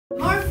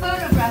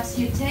photographs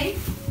you take,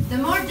 the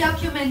more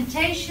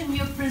documentation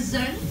you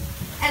present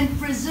and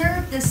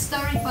preserve the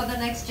story for the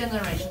next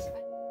generations.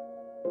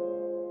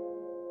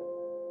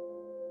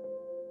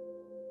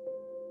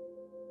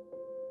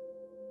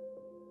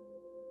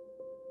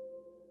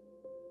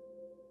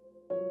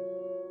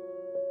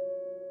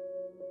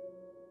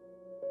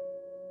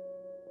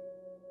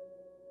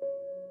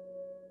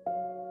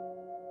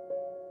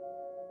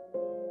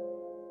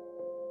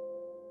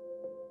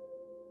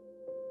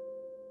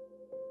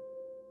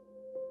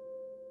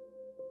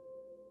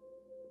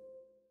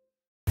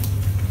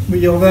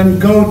 You'll then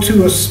go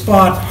to a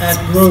spot at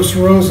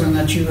Gross-Rosen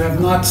that you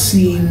have not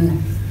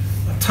seen,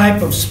 a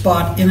type of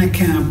spot in a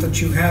camp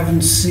that you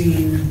haven't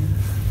seen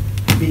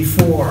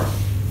before.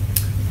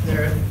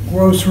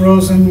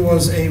 Gross-Rosen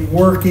was a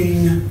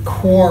working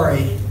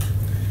quarry,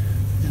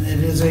 and it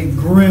is a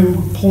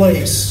grim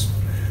place.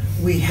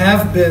 We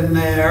have been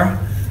there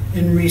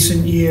in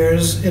recent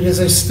years. It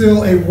is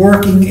still a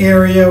working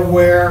area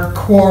where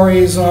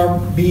quarries are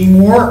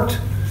being worked,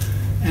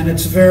 and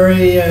it's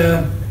very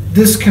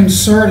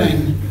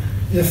disconcerting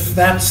if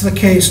that's the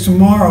case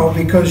tomorrow,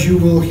 because you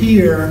will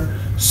hear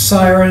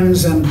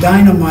sirens and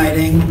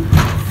dynamiting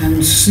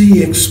and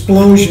see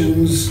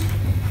explosions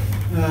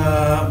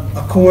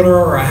a quarter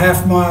or a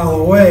half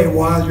mile away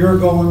while you're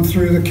going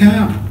through the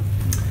camp.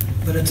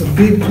 But it's a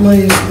big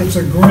place, it's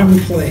a grim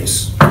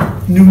place.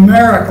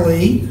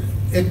 Numerically,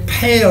 it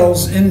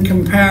pales in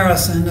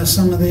comparison to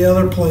some of the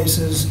other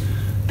places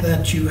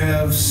that you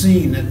have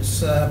seen.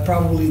 It's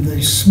probably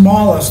the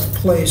smallest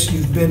place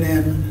you've been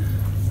in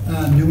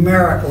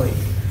numerically.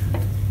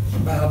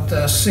 About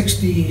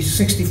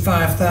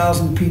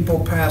 65,000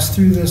 people passed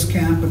through this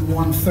camp, and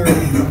 1/3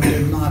 of them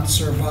did not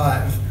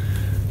survive.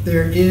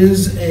 There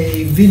is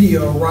a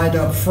video right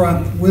up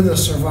front with a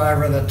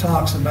survivor that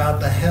talks about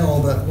the hell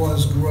that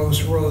was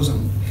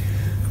Gross-Rosen.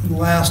 And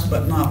last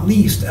but not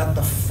least, at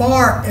the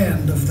far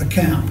end of the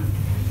camp,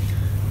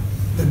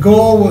 the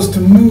goal was to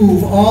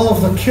move all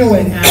of the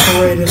killing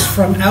apparatus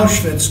from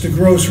Auschwitz to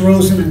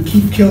Gross-Rosen and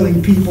keep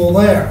killing people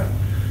there.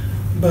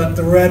 But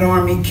the Red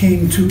Army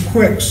came too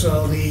quick,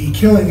 so the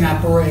killing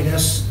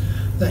apparatus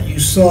that you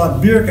saw at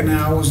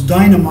Birkenau was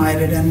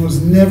dynamited and was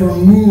never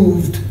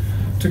moved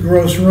to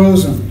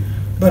Gross-Rosen.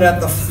 But at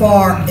the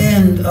far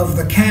end of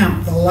the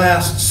camp, the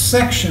last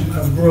section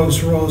of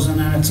Gross-Rosen,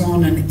 and it's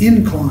on an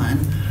incline,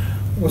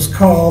 was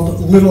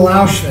called Little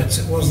Auschwitz.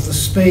 It was the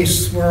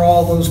space where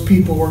all those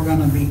people were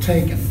going to be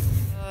taken.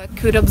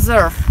 Could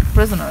observe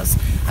prisoners,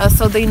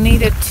 so they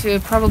needed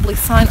to probably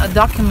sign a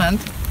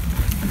document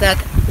that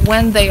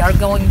when they are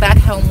going back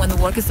home, when the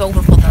work is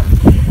over for them,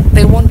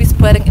 they won't be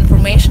spreading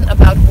information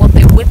about what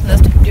they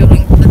witnessed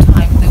during the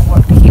time they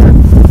worked here.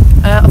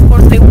 Of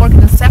course, they worked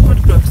in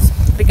separate groups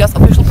because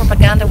official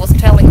propaganda was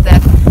telling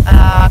that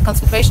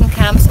concentration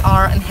camps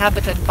are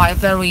inhabited by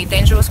very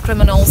dangerous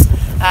criminals,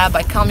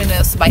 by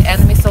communists, by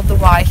enemies of the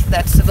Reich,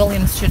 that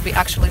civilians should be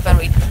actually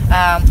very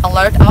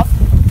alert of,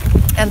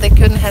 and they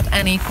couldn't have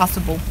any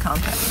possible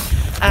contact.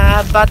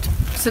 But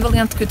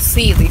civilians could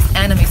see these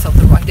enemies of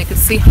the Reich, they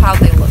could see how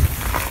they look.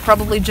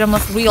 Probably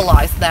Germans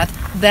realized that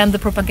then the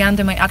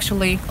propaganda may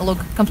actually look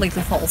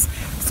completely false.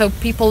 So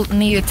people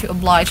needed to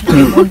oblige,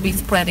 they won't be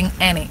spreading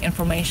any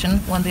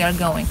information when they are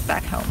going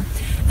back home.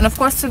 And of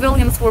course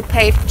civilians were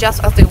paid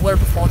just as they were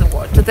before the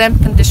war. To them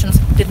conditions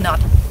did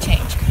not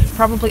change.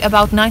 Probably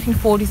about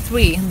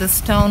 1943 the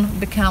stone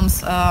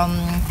becomes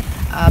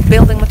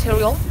building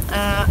material,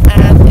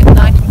 and in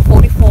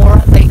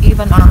 1944 they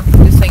even are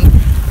producing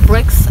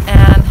bricks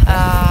and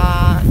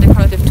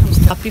decorative tools.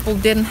 People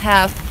didn't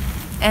have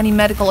any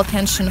medical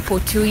attention for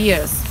 2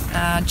 years.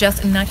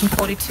 Just in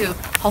 1942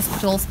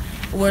 hospitals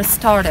were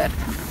started,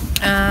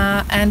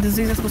 and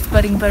diseases were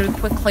spreading very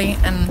quickly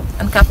and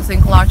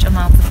encompassing large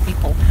amounts of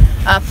people.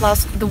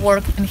 Plus the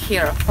work in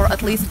here for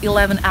at least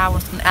 11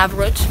 hours on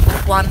average,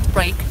 with one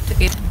break to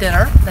eat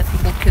dinner that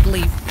people could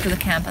leave to the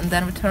camp and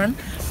then return.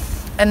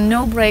 And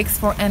no breaks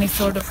for any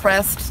sort of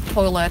rest,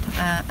 toilet,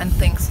 and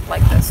things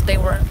like this. They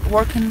were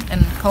working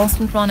in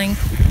constant running,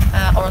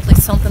 or at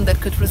least something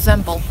that could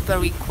resemble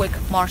very quick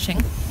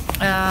marching,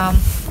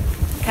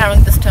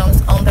 carrying the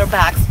stones on their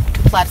backs to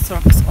flat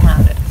surface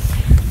around it.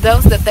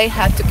 Those that they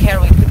had to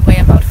carry could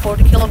weigh about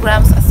 40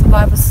 kilograms, as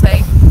survivors say.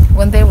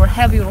 When they were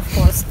heavier, of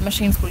course,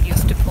 machines were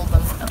used to pull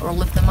them or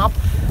lift them up.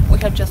 We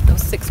have just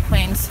those 6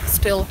 cranes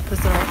still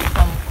preserved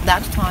from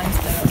that time.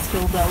 There are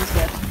still those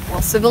that,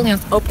 well,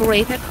 civilians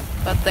operated,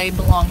 but they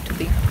belonged to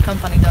the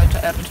company Deutsche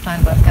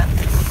Steinwerke.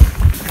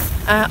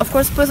 Of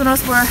course,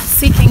 prisoners were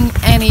seeking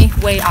any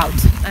way out,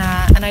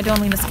 and I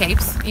don't mean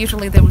escapes.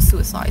 Usually they were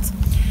suicides.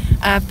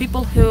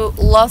 People who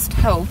lost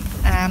hope,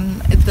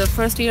 and in the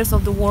first years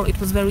of the war it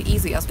was very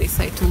easy, as they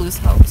say, to lose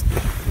hopes.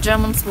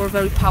 Germans were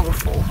very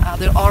powerful,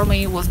 their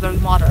army was very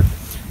modern,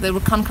 they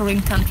were conquering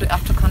country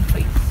after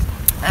country.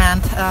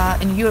 And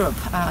in Europe,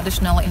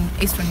 additionally in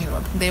Eastern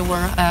Europe, they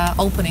were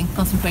opening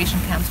concentration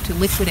camps to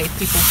liquidate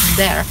people from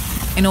there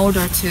in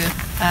order to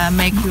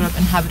make Europe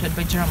inhabited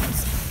by Germans.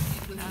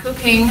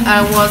 Cooking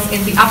was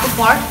in the upper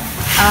part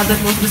that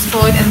was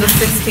destroyed in the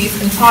 60s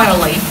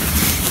entirely.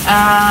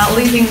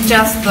 leaving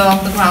just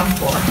the ground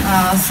floor.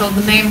 So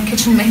the name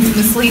kitchen may be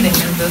misleading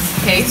in this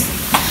case,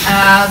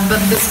 but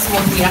this is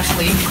what we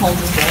actually call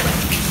this building.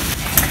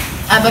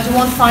 But you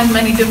won't find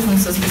many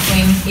differences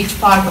between each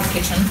part of the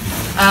kitchen.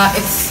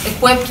 It's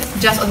equipped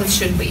just as it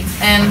should be.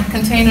 And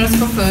containers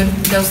for food,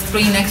 those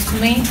 3 next to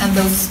me, and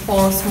those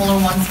 4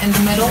 smaller ones in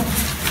the middle.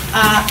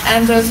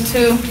 And those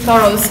 2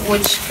 thorough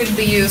which could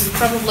be used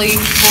probably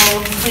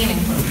for cleaning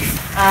purposes.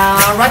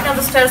 Right now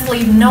the stairs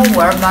lead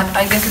nowhere, but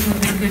I guess it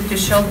would be good to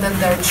show that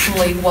there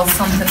truly was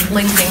something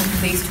linking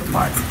these 2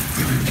 parts.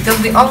 Because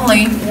the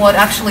only what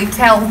actually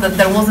tells that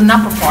there was an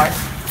upper part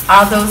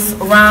are those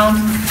round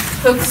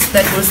hooks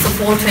that were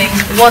supporting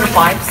water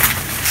pipes.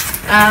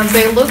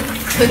 They look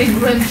pretty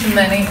grim to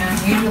many, and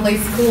usually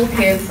school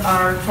kids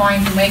are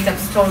trying to make up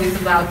stories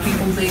about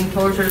people being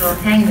tortured or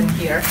hanged in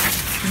here.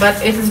 But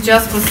it is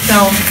just with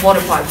stone water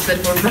pipes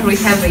that were very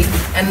heavy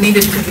and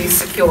needed to be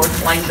secured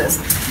like this.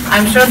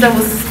 I'm sure there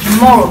was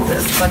more of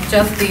this, but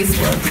just these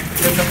were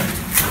visible.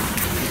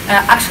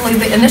 Actually,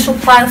 the initial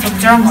plans of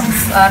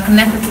Germans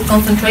connected to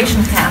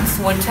concentration camps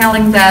were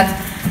telling that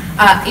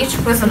each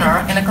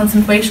prisoner in a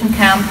concentration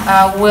camp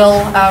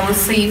will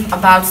receive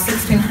about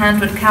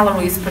 1,600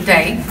 calories per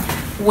day,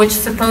 which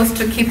is supposed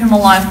to keep him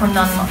alive for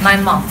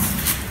 9 months.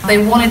 They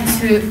wanted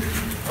to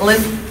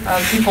live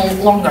people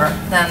longer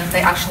than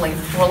they actually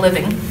were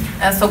living.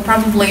 So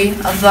probably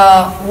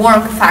the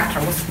work factor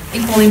was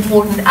equally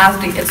important as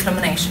the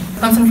extermination.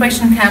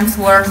 Concentration camps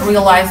were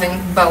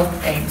realizing both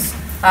aims.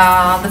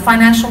 The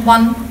financial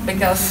one,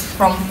 because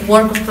from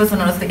work of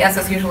prisoners the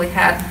SS usually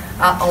had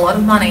a lot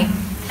of money,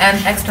 and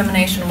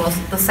extermination was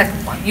the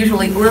second one,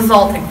 usually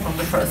resulting from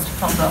the first,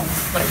 from the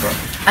labor.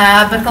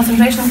 But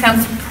concentration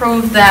camps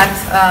proved that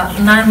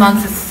 9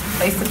 months is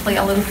basically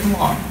a little too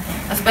long,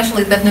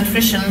 especially that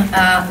nutrition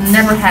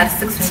never had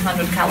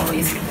 1,600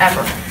 calories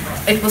ever.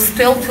 It was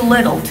still too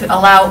little to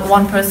allow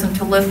one person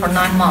to live for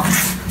 9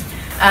 months.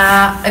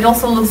 It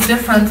also looks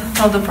different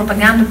for the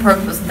propaganda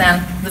purpose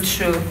than the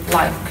true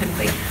life could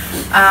be.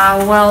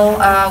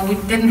 We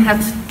didn't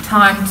have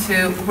time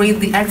to read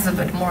the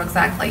exhibit more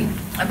exactly,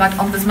 but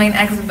on this main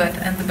exhibit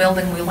in the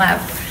building we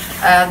left,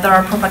 there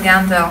are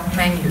propaganda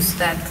menus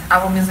that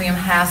our museum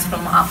has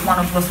from one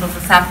of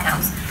Gross-Rosen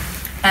camps.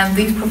 And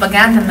these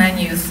propaganda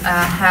menus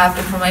have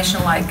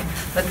information like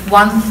that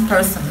one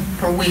person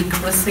per week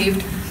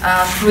received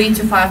 3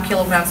 to 5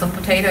 kilograms of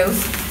potatoes,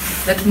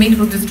 that meat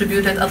was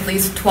distributed at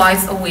least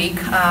twice a week,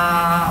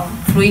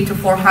 300 to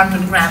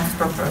 400 grams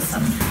per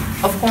person.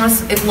 Of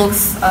course, it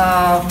looks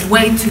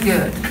way too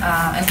good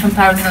in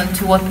comparison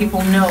to what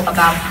people know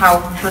about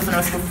how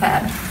prisoners were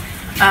fed.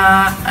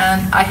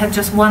 And I had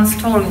just one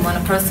story when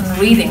a person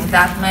reading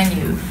that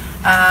menu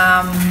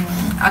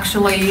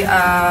actually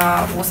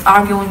was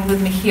arguing with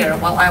me here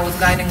while I was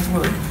guiding the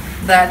group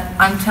that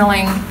I'm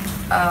telling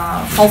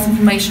false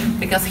information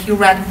because he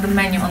read the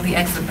menu on the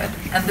exhibit,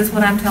 and this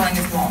what I'm telling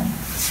is wrong.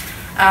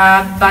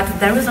 But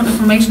there is no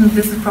information that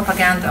this is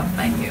propaganda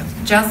menu.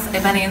 Just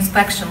if any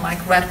inspection like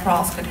Red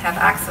Cross could have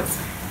access,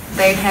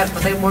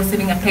 they were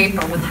receiving a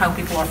paper with how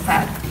people are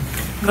fed.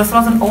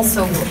 Gross-Rosen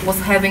also was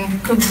having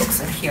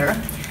cookbooks in here.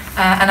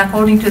 And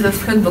according to those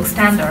cookbook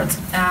standards,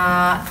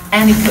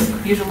 any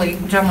cook, usually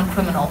German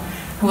criminal,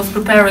 who was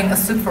preparing a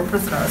soup for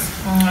prisoners,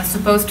 was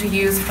supposed to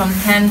use from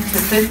 10 to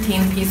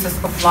 15 pieces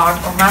of lard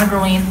or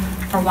margarine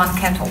for one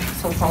kettle,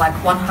 so for like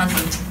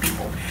 100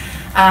 people.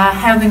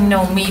 Having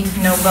no meat,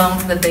 no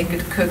bones that they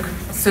could cook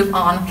soup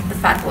on, the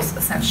fat was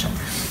essential.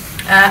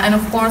 And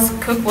of course,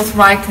 cook was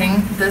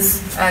writing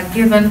this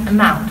given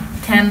amount,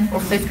 10 or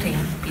 15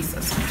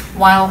 pieces,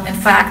 while in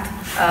fact,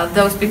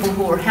 those people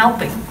who were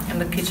helping in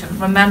the kitchen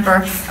remember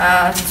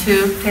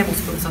 2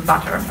 tablespoons of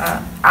butter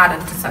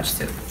added to such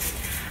soup.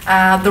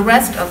 The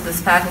rest of this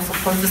fat was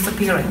of course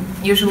disappearing.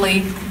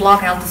 Usually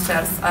block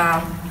officers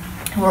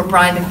were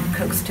bribing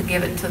cooks to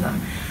give it to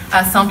them.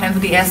 Sometimes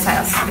the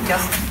SS,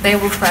 because they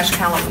were fresh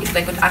calories,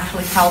 they could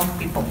actually help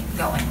people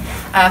going.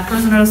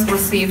 Prisoners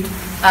received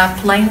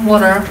plain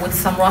water with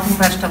some rotten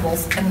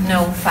vegetables and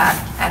no fat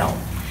at all.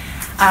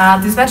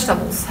 These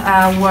vegetables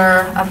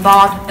were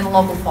bought in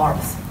local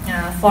farms.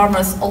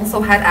 Farmers also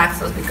had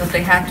access because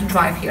they had to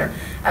drive here.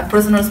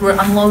 Prisoners were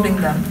unloading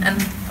them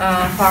and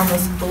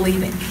farmers were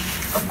leaving.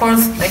 Of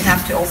course, they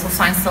have to also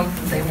sign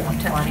something. They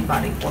won't tell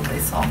anybody what they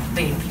saw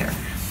being here.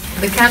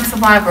 The camp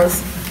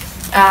survivors,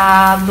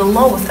 the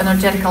lowest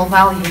energetical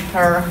value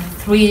per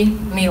 3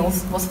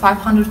 meals was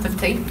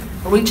 550,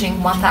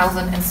 reaching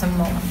 1,000 in some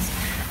moments.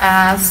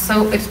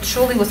 So it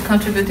truly was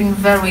contributing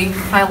very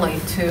highly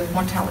to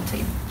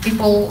mortality.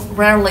 People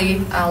rarely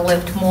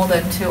lived more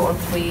than 2 or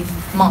 3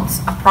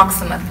 months,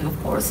 approximately,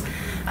 of course.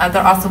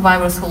 There are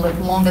survivors who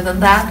lived longer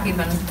than that,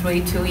 even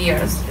 2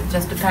 years. It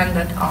just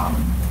depended on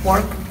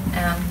work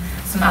and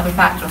some other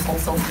factors,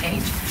 also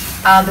age.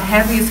 The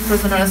heaviest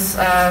prisoners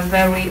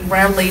very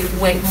rarely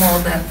weighed more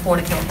than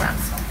 40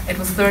 kilograms. It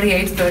was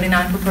 38,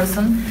 39 per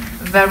person,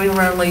 very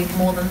rarely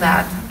more than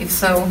that, if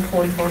so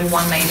 40,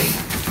 41 maybe.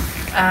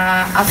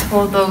 As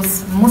for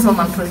those Muslim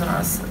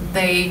prisoners,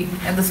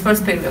 in this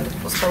first period,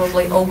 it was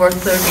probably over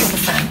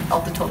 30%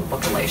 of the total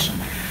population.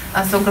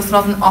 So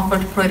Gross-Rosen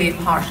offered pretty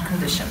harsh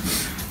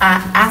conditions.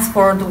 As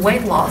for the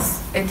weight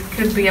loss, it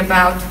could be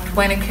about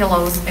 20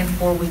 kilos in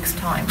 4 weeks'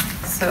 time.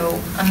 So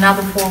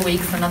another 4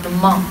 weeks, another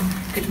month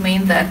could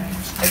mean that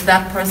if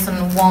that person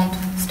won't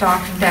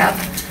starve to death,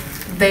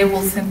 they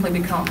will simply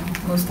become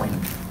Muslim,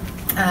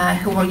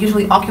 who are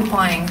usually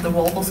occupying the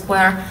Rollhall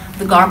Square,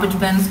 the garbage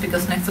bins,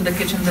 because next to the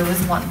kitchen there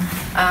is one,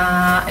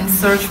 in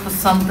search for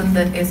something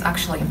that is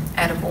actually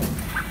edible.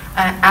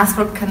 As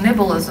for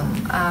cannibalism,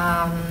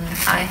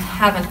 I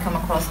haven't come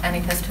across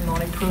any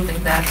testimony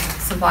proving that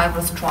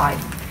survivors tried.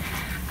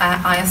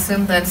 I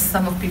assume that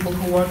some of people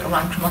who work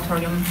around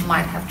crematorium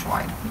might have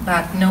tried,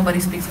 but nobody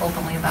speaks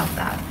openly about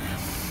that.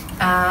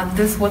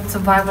 This what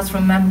survivors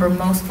remember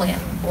mostly,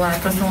 and what I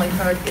personally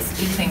heard, is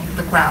eating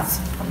the grass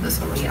from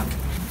this area.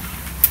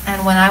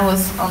 And when I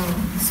was on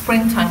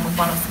springtime with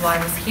one of the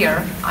survivors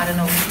here, I don't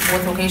know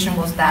what location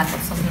was that,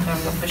 but something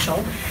very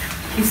official,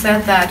 he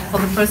said that for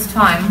the first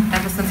time,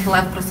 ever since he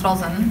left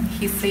Gross-Rosen,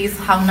 he sees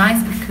how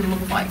nice it could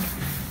look like.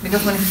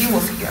 Because when he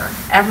was here,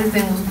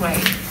 everything was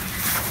great.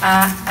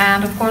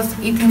 And of course,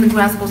 eating the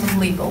grass wasn't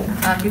legal.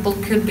 People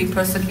could be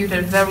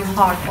persecuted very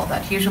hard for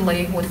that,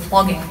 usually with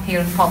flogging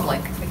here in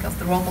public, because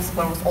the Rollhall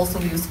Square was also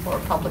used for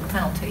public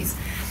penalties.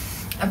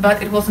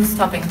 But it wasn't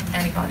stopping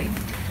anybody.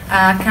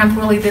 Camp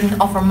really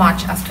didn't offer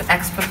much as to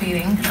extra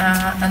feeding,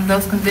 and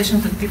those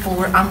conditions that people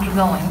were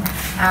undergoing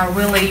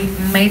really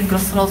made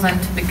Gross-Rosen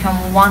to become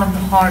one of the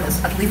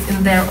hardest, at least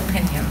in their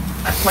opinion,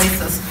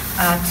 places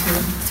to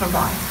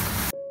survive.